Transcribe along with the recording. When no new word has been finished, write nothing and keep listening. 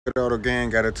Good Auto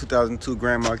Gang got a 2002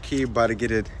 Grand Marquis, about to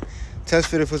get it test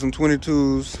fitted for some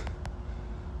 22s.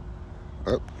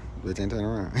 Oh, bitch ain't turning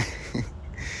around.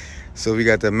 So we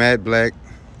got the matte black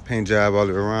paint job all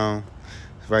the way around.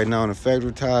 Right now on the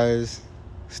factory tires,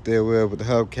 still well, but the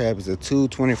hubcap is a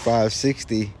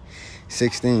 225/60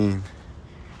 16.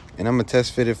 And I'm gonna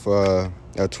test fit it for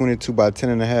a 22 by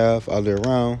 10.5 all the way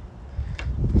around.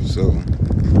 So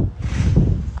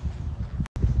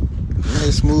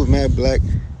nice smooth matte black.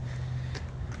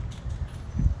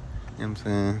 You know what I'm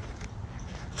saying?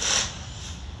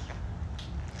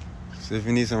 So if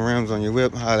you need some rims on your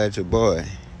whip, holler at your boy.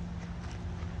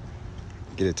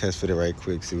 Get it test fitted right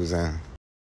quick, see what's on.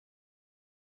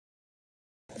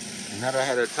 Now that I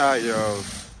had a tire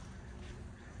off,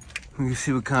 you can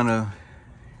see what kind of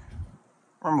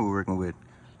rim we're working with.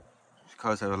 These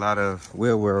cars have a lot of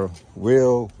wheel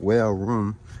well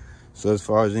room. So as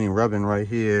far as any rubbing right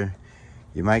here,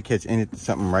 you might catch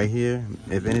something right here,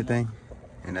 if anything,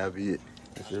 and that'll be it.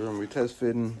 That's your rim. We test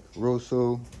fitting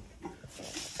Rosso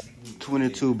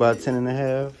 22 by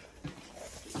 10.5.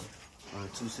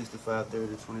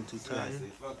 265/30 22 tire.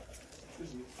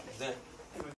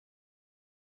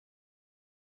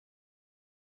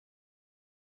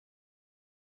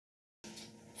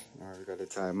 All right, we got the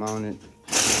tire mounted.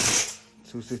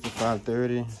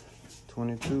 265/30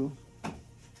 22.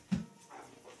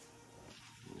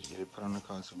 Let's get it put on the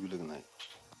car, so we looking like.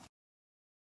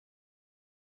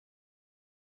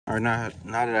 All right, now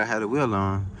that I had the wheel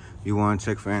on, you want to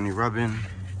check for any rubbing.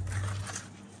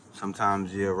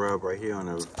 Sometimes you'll rub right here on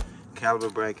the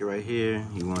caliper bracket right here.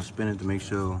 You want to spin it to make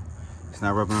sure it's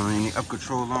not rubbing on any up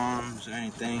control arms or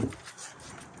anything.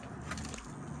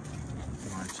 You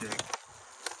want to check.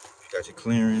 You got your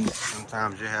clearance.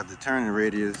 Sometimes you have the turning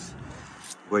radius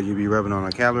where you be rubbing on a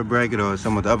caliper bracket or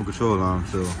some of the upper control arms.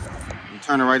 So you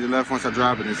turn it right to left once I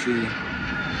drop it and see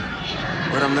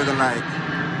what I'm looking like.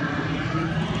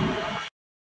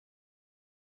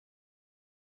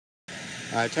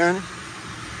 All right, turn it.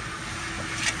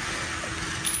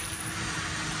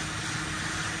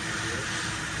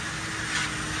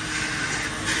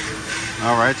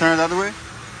 All right, turn it the other way.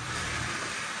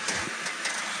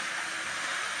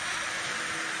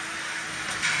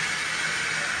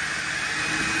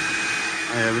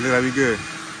 Yeah, we look like we good.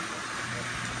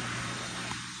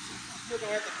 You're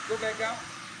gonna have to go back out.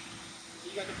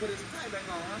 You got to put his tie back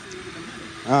on, huh? So you get the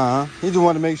money. He just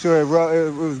wanted to make sure it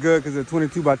was good because it's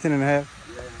 22 by 10.5.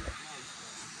 Yeah.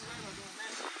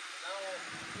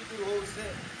 You do the whole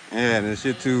set. Yeah, and the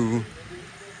shit too.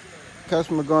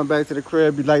 Customer going back to the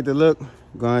crib, you like the look.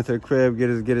 Going to the crib, get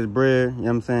his bread, you know what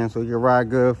I'm saying? So you can ride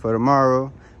good for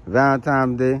tomorrow,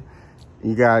 Valentine's Day.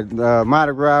 You got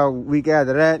Mardi Gras week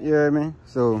after that, you know what I mean?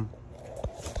 So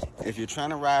if you're trying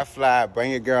to ride fly,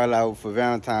 bring your girl out for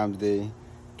Valentine's Day.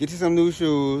 Get you some new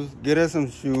shoes, get her some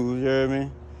shoes, you know what I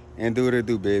mean? And do what it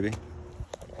do, baby.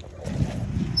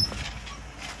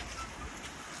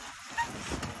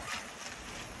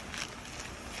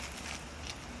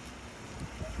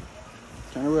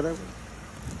 Turn it whatever.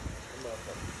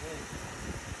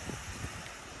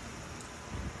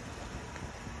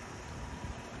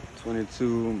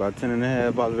 22 by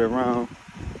 10.5 all the way around.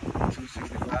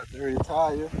 265/30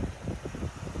 tire.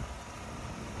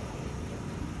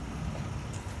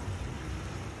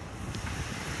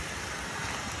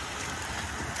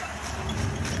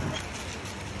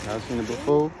 I've seen it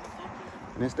before,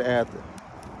 and it's the after.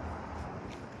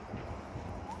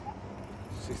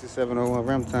 6701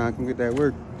 ram time, come get that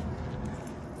work.